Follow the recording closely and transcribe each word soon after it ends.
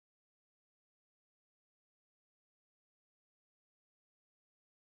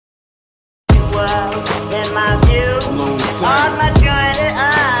world, in my view, on my journey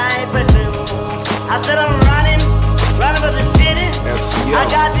I pursue. I said I'm running for the city. I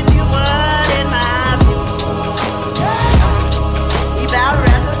got the new world in my view. He bout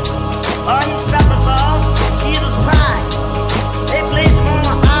records, or he struck a ball, Jesus Christ. They placed him on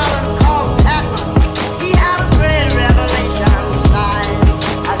an island called Patmos. He had a great revelation sign.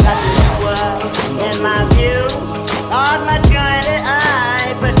 I got the new world in my view, on my journey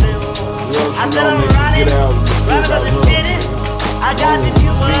I pursue. I said I'm running for the city. I got the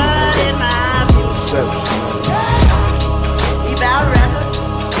new world in my view. He bout records,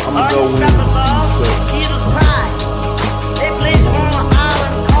 or he struck a ball, Jesus Christ. They placed him on an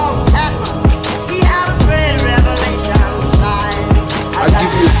island called Patmos. He had a great revelation sign. I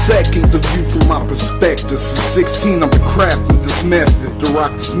give you a second to view from my perspective. Since 16 I've been crafting this method to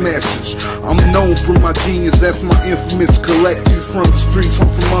rock this message. I'm known for my genius, that's my infamous collective. From the streets, I'm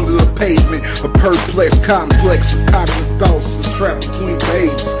from under the pavement. A perplex complex of cognitive thoughts that's trapped between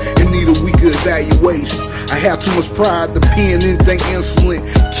pages in need of weaker evaluations. I have too much pride to pen anything insolent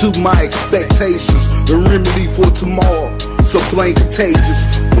to my expectations. The remedy for tomorrow, so plain contagious.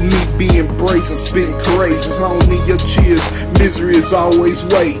 For me being brave and spitting courageous. I don't need your cheers, misery is always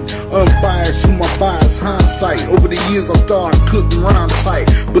waiting. Unbiased to my bias, hindsight. Over the years I thought I couldn't rhyme tight,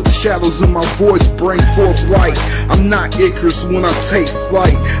 but the shadows in my voice bring forth light. I'm not Icarus when I take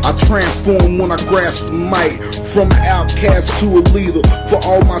flight. I transform when I grasp the mic. From an outcast to a leader. For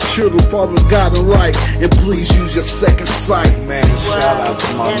all my children, Father, God, and light. And please use your second sight. Man, shout out to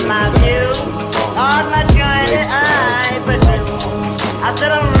my niggas. On my journey I pursue. I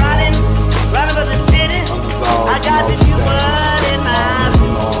said I'm running for the city. I got the new world in my view.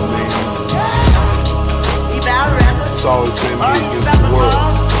 He bout records, it's always been me or he against struck the a world.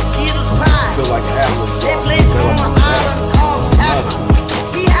 ball, Jesus Christ. Feel like Atlas. They placed him on an island called Patmos.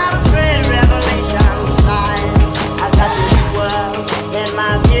 He had a great revelation sign. I got the new world in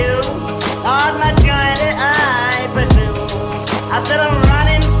my view. On my journey I pursue. I said I'm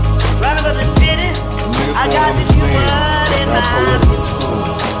running for the city. I got the new world in my view.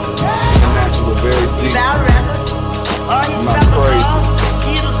 He bout records, or he struck a ball,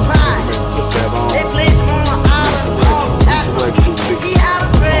 Jesus Christ. They placed him on an island called Patmos. He had a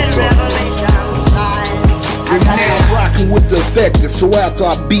great revelation sign. And now rocking with the effective. So after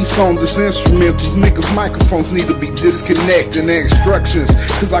I beats on this instrumentals, niggas' microphones need to be disconnected. And instructions,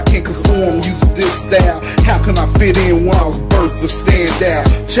 cause I can't conform using this style. How can I fit in when I was birthed to stand out?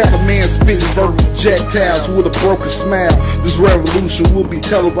 Chatter man spitting verbal projectiles with a broken smile. This revolution will be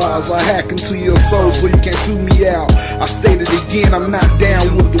televised. I hack into your soul so you can't tune me out. I stated again, I'm not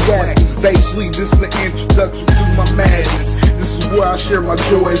down with the wackers. Basically, this is the introduction to my madness. This is where I share my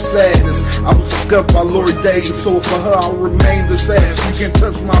joy and sadness. I was discovered by Lori Davis, so for her I'll remain the same. You can't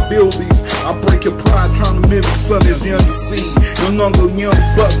touch my abilities. I break your pride trying to mimic son as young to see. No longer young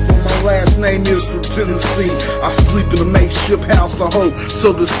buck, but my last name is from Tennessee. I sleep in a makeshift house of hope,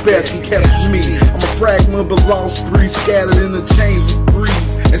 so despair can capture me. I'm a fragment of a lost breed, scattered in the chains of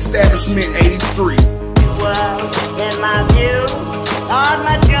breeze. Establishment 83. World in my view, on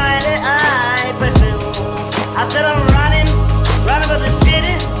my journey I pursue. I said I'm running for the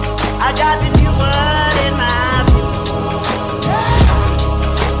city. I got the new world in my view.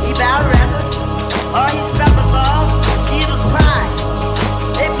 He bout records, or he struck a ball, Jesus Christ.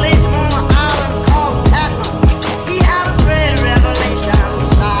 They placed him on an island called Patmos. He had a great revelation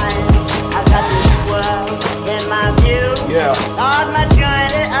sign. I got the new world in my view. On my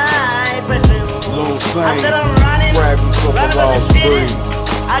journey I pursue. I said I'm running for the city.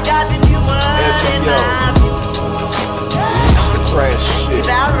 I got the new world in my view. Crash shit. He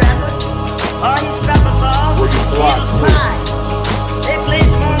bout records, or he struck a ball, Jesus Christ. They placed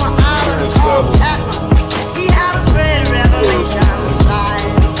him on an island called Patmos. He had a great revelation sign.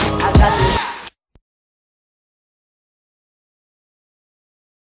 I got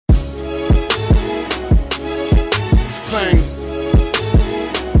the same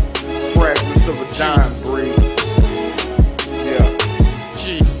fragments of a dying breed. Yeah.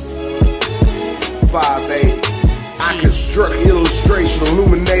 580. I construct illustration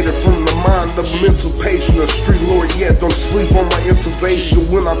illuminated from the mind of a mental patient. A street lord yet don't sleep on my intervention.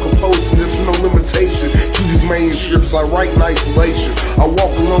 When I'm composing, there's no limitation to these manuscripts I write in isolation. I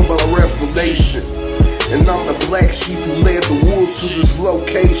walk alone by the revelation. And I'm the black sheep who led the wolves to this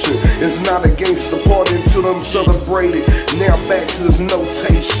location. It's not against the party until I'm celebrated. Now back to this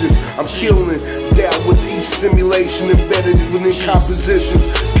notations. I'm killing it, down with each stimulation embedded even in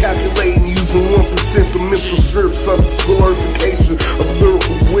compositions. Calculating using 1% of mental strips of glorification of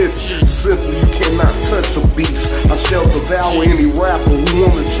lyrical width. Simple, you cannot touch a beast. I they'll devour any rapper who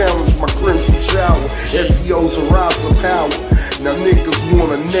wanna challenge my crimson shower. SEOs arise to power. Now niggas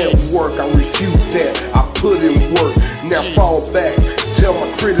wanna network, I refute that, I put in work. Now fall back, tell my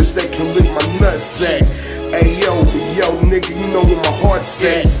critics they can lick my nutsack. Ayo, yo nigga, you know where my heart's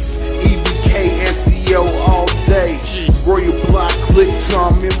at. EBK, SEO all day. Royal Block, click till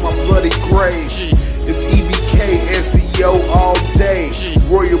I'm in my bloody grave. It's EBK, SEO all day.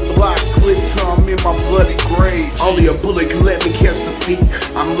 Royal Block, click till I'm in my bloody grave. Only a bullet can let me catch the feet.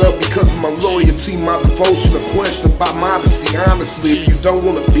 I'm loved because of my loyalty, my devotion, a question about modesty. Honestly, if you don't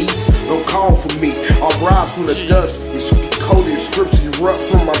want a beast, don't call for me. I'll rise from the dust. It's coded scripture erupt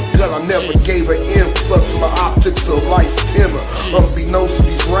from my gut. I never gave an influx of my optics of life's tenor. Unbeknownst to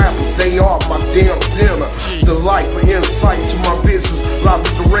these rappers, they are my damn dinner. The life of insight to my business, live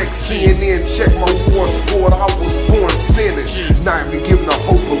and direct CNN. Check my war score, I was born finished. Not even given a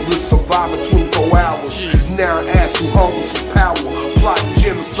hope of will survive in 24 hours. Now I ask who hungers for power, plotting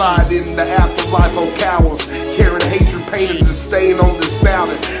genocide in the afterlife on cowards, carrying hatred, pain, and disdain on this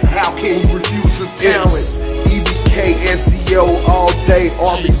ballot. How can you refuse to talent? EBK, SEO all day,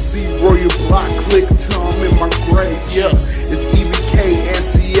 RBC, Royal Block, click till I'm in my grave. Yeah, it's EBK,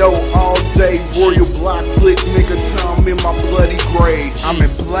 SEO all day, Royal Block, click nigga till I'm in my bloody grave. I'm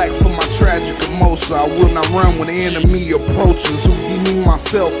in black for my tragic emotion. I will not run when the enemy approaches. Who be me,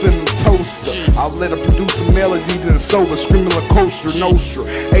 myself, in the toaster. I'll let her produce a melody then it's over, screaming like Coaster Nostra.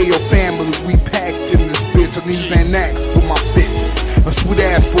 Ayo family, we packed in this bitch. I need Xanax for my fits, a sweet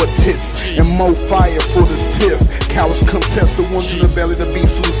ass for tits, and more fire for this piff. Cowards come test the ones in the belly, the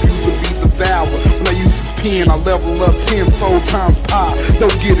beast who refuse to be devoured. When I use this pen, I level up 10-fold times pi.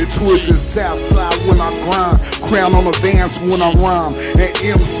 Don't get it twisted, Southside when I grind, crown on advance when I rhyme, and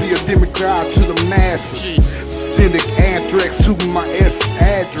MC a demigod to the masses. Syndic anthrax to my S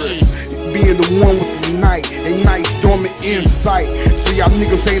address. Being the one with the night, a nice dormant insight. So y'all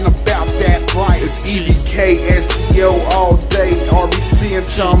niggas ain't about that right. It's EBK, SEO all day, RBC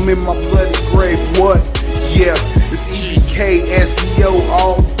until I'm in my bloody grave. What? Yeah, it's EBK, SEO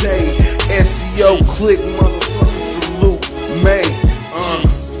all day. SEO click, mother.